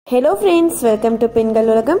Hello friends, welcome to Pengal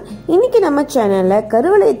Ulagam. இன்னைக்கு நம்ம சேனல்ல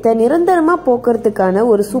கருவளையத்தை நிரந்தரமா போக்குறதுக்கான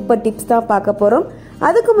ஒரு சூப்பர் டிப்ஸ் தான் பார்க்க போறோம்.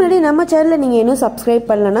 அதுக்கு முன்னாடி நம்ம சேனலை நீங்க இன்னும் சப்ஸ்கிரைப்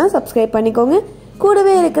பண்ணலனா சப்ஸ்கிரைப் பண்ணிக்கோங்க.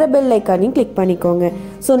 கூடவே இருக்கிற பெல் ஐகானையும் கிளிக் பண்ணிக்கோங்க.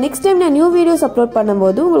 சோ நெக்ஸ்ட் டைம் நான் நியூ வீடியோஸ் அப்லோட்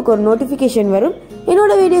பண்ணும்போது உங்களுக்கு ஒரு நோட்டிஃபிகேஷன் வரும்.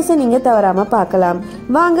 என்னோட வீடியோஸை நீங்க தவறாம பார்க்கலாம்.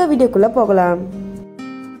 வாங்க வீடியோக்குள்ள போகலாம்.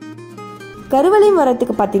 கருவளையம்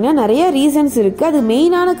வரதுக்கு பாத்தீங்கன்னா நிறைய ரீசன்ஸ் இருக்கு. அது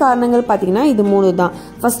மெயினான காரணங்கள் பாத்தீங்கன்னா இது மூணு தான்.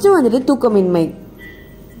 ஃபர்ஸ்ட் வந்துட்டு தூக்கமின்மை.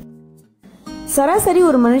 சராசரி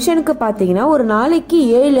ஒரு மனுஷனுக்கு பாத்தீங்கன்னா ஒரு நாளைக்கு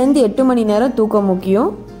 7 ல இருந்து 8 மணி நேரம் தூக்கம்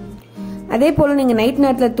முக்கியம். அதே போல நீங்க நைட்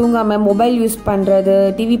நேரத்துல தூங்காம மொபைல் யூஸ் பண்றது,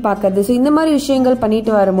 டிவி பாக்குறது, ஸோ இந்த மாதிரி விஷயங்கள்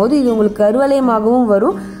பண்ணிட்டு வரும்போது இது உங்களுக்கு கருவளையமாகவும்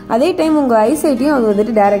வரும். அதே டைம் உங்க ஐசைட்டையும் அது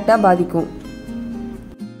வந்துட்டு டைரக்டா பாதிக்கும்.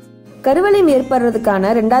 கருவளையம்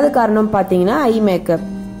ஏற்படுறதுக்கான ரெண்டாவது காரணம் பாத்தீங்கன்னா ஐ மேக்கப்.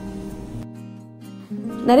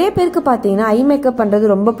 நிறைய பேருக்கு பாத்தீங்கன்னா ஐ மேக்கப் பண்றது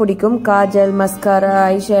ரொம்ப பிடிக்கும். Kajal, mascara,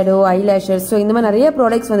 eye shadow, eyelashes, so இந்த மாதிரி நிறைய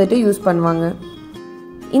ப்ராடக்ட்ஸ் வந்துட்டு யூஸ் பண்ணுவாங்க.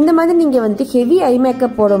 இந்த மாதிரி நீங்க வந்துட்டு ஹெவி ஐ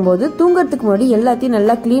மேக்கப் போடும்போது தூங்கறதுக்கு முன்னாடி எல்லாத்தையும்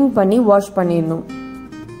நல்லா கிளீன் பண்ணி வாஷ் பண்ணிடணும்.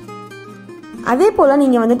 அதே போல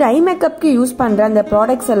நீங்க வந்துட்டு ஐ மேக்கப்க்கு யூஸ் பண்ற அந்த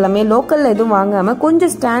ப்ராடக்ட்ஸ் எல்லாமே லோக்கல்ல எதுவும் வாங்காம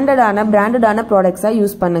கொஞ்சம் ஸ்டாண்டர்டான பிராண்டடான ப்ராடக்ட்ஸா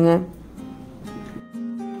யூஸ் பண்ணுங்க.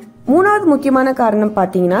 மூணாவது முக்கியமான காரணம்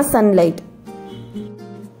பாத்தீங்கன்னா சன்லைட்.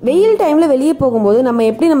 வெயில் டைம்ல வெளியே போகும்போது நம்ம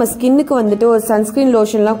எப்படி நம்ம ஸ்கின்னுக்கு வந்துட்டு ஒரு சன்ஸ்கிரீன்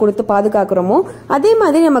லோஷன்லாம் கொடுத்து பாதுகாக்கிறோமோ அதே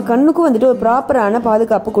மாதிரி நம்ம கண்ணுக்கும் வந்துட்டு ஒரு ப்ராப்பரான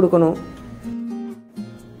பாதுகாப்பு கொடுக்கணும்.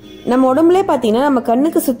 நம்ம உடம்புலே பாத்தீங்கன்னா நம்ம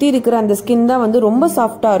கண்ணுக்கு சுத்தி இருக்கிற அந்த ஸ்கின் தான் வந்து ரொம்ப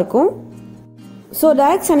சாஃப்டா இருக்கும். ஸோ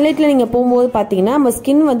டைரக்ட் சன்லைட்ல நீங்க போகும்போது பாத்தீங்கன்னா நம்ம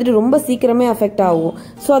ஸ்கின் வந்துட்டு ரொம்ப சீக்கிரமே அஃபெக்ட் ஆகும்.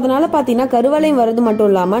 ஸோ அதனால பாத்தீங்கன்னா கருவளையம் வர்றது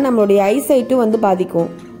மட்டும் இல்லாம நம்மளுடைய ஐசைட்டும் வந்து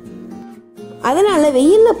பாதிக்கும். அதனால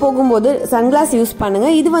வெயில்ல போகும்போது சன்கிளாஸ் யூஸ் பண்ணுங்க.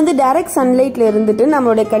 இது வந்து டைரக்ட் சன்லைட்ல இருந்துட்டு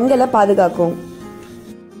நம்மளுடைய கண்களை பாதுகாக்கும்.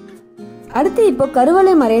 அடுத்து இப்போ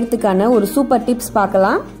கருவளையம் மறையறதுக்கான ஒரு சூப்பர் டிப்ஸ்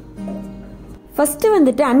பார்க்கலாம். ஃபர்ஸ்ட்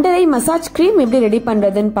வந்துட்டு அண்டர் ஐ மசாஜ் கிரீம் எப்படி ரெடி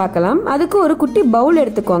பண்றதுன்னு பார்க்கலாம். அதுக்கு ஒரு குட்டி பவுல்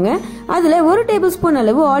எடுத்துக்கோங்க. அதுல 1 டேபிள் ஸ்பூன்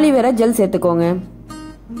அளவு ஆலிவேரா ஜெல் சேர்த்துக்கோங்க.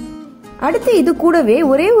 அடுத்து இது கூடவே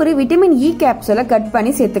ஒரே ஒரு விட்டமின் இ கேப்சூலை கட்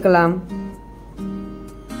பண்ணி சேர்த்துக்கலாம்.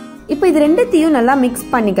 இப்போ இது ரெண்டுத்தையும் நல்லா மிக்ஸ்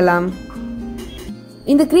பண்ணிக்கலாம்.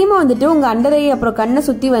 இந்த கிரீமை வந்துட்டு உங்க அண்டர் ஐ அப்புறம் கண்ணை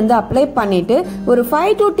சுத்தி வந்து அப்ளை பண்ணிட்டு ஒரு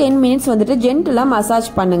 5 to 10 மினிட்ஸ் வந்துட்டு ஜென்டலா மசாஜ்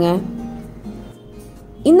பண்ணுங்க.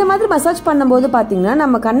 இந்த மாதிரி மசாஜ் பண்ணும்போது பாத்தீங்கன்னா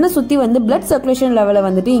நம்ம கண்ணை சுத்தி வந்து பிளட் சர்க்குலேஷன் லெவலை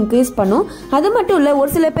வந்துட்டு இன்க்ரீஸ் பண்ணும். அது மட்டும் இல்ல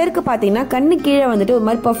ஒரு சில பேருக்கு பாத்தீங்கன்னா கண்ணு கீழே வந்துட்டு ஒரு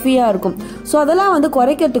மாதிரி பஃபியா இருக்கும். ஸோ அதெல்லாம் வந்து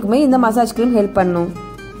குறைக்கிறதுக்குமே இந்த மசாஜ் கிரீம் ஹெல்ப் பண்ணும்.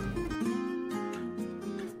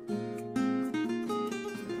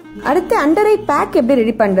 அடுத்து அண்டர் ஐ பேக் எப்படி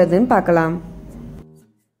ரெடி பண்றதுன்னு பார்க்கலாம்.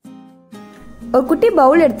 ஒரு குட்டி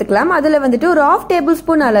பவுல் எடுத்துக்கலாம். அதுல வந்துட்டு ஒரு 1/2 டேபிள்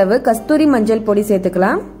ஸ்பூன் அளவு கஸ்தூரி மஞ்சள் பொடி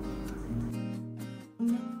சேர்த்துக்கலாம்.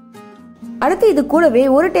 அடுத்து இது கூடவே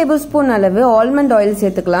 1 டேபிள் ஸ்பூன் அளவு ஆல்மண்ட் ஆயில்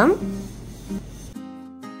சேர்த்துக்கலாம்.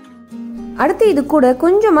 அடுத்து இது கூட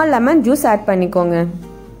கொஞ்சமா லெமன் ஜூஸ் ஆட் பண்ணிக்கோங்க.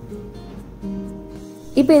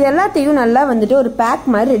 இப்போ இது எல்லாத்தையும் நல்லா வந்துட்டு ஒரு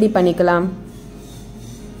பேக் மாதிரி ரெடி பண்ணிக்கலாம்.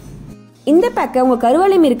 இந்த பேக்கை உங்க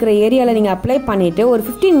கருவளையம் இருக்கிற ஏரியால நீங்க அப்ளை பண்ணிட்டு ஒரு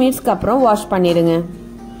 15 மினிட்ஸ்க்கு அப்புறம் வாஷ் பண்ணிடுங்க.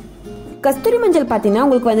 கஸ்தூரி மஞ்சள் பாத்தீங்கன்னா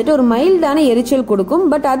உங்களுக்கு வந்துட்டு ஒரு மைல்டான எரிச்சல் கொடுக்கும்.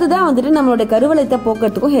 பட் அதுதான் வந்துட்டு நம்மளோட கருவளையத்தை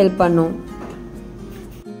போக்குறதுக்கும் ஹெல்ப் பண்ணும்.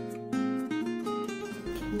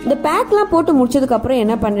 இந்த பேக்லாம் போட்டு முடிச்சதுக்கு அப்புறம்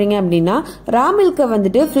என்ன பண்றீங்க அப்படின்னா ரா மில்கை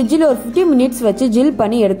வந்துட்டு ஃப்ரிட்ஜில் ஒரு 15 மினிட்ஸ் வச்சு ஜில்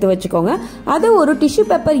பண்ணி எடுத்து வச்சுக்கோங்க. அதை ஒரு டிஷ்யூ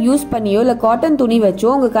பேப்பர் யூஸ் பண்ணியோ இல்ல காட்டன் துணி வச்சோ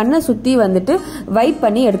உங்க கண்ணை சுத்தி வந்துட்டு வைப்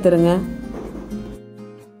பண்ணி எடுத்துருங்க.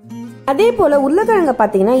 அதே போல உருளைக்கிழங்க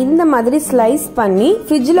பாத்தீங்கன்னா இந்த மாதிரி ஸ்லைஸ் பண்ணி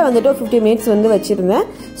ஃப்ரிட்ஜில் வந்துட்டு ஒரு 15 மினிட்ஸ் வந்து வச்சிருந்தேன்.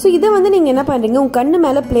 ஸோ இதை வந்து நீங்க என்ன பண்றீங்க உங்க கண்ணு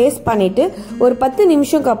மேல பிளேஸ் பண்ணிட்டு ஒரு 10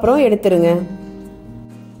 நிமிஷம்க்கு அப்புறம் எடுத்துருங்க.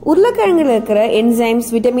 உருளைக்கிழங்குல இருக்கிற என்சைம்ஸ்,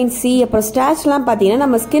 விட்டமின் சி அப்புறம் ஸ்டார்ச்லாம் பாத்தீங்கன்னா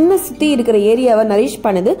நம்ம ஸ்கின்னை சுத்தி இருக்கிற ஏரியாவை நரிஷ்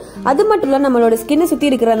பண்ணுது. அது மட்டும் இல்ல நம்மளோட ஸ்கின்னை சுத்தி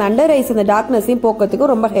இருக்கிற அந்த அண்டர் ஐஸ் அந்த டார்க்னஸையும்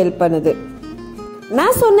போக்குறதுக்கு ரொம்ப ஹெல்ப் பண்ணுது.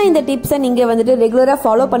 நான் சொன்ன இந்த டிப்ஸை நீங்க வந்துட்டு ரெகுலரா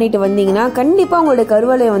ஃபாலோ பண்ணிட்டு வந்தீங்கன்னா கண்டிப்பா உங்களோட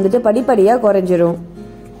கருவளையம் வந்துட்டு படிப்படியா குறைஞ்சிரும்.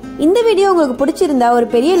 இந்த வீடியோ உங்களுக்கு பிடிச்சிருந்தா ஒரு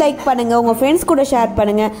பெரிய லைக் பண்ணுங்க. உங்க ஃப்ரெண்ட்ஸ் கூட ஷேர்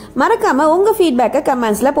பண்ணுங்க. மறக்காம உங்க ஃபீட்பேக்கை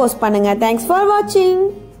கமெண்ட்ஸ்ல போஸ்ட் பண்ணுங்க. தேங்க்ஸ் ஃபார் வாட்சிங்.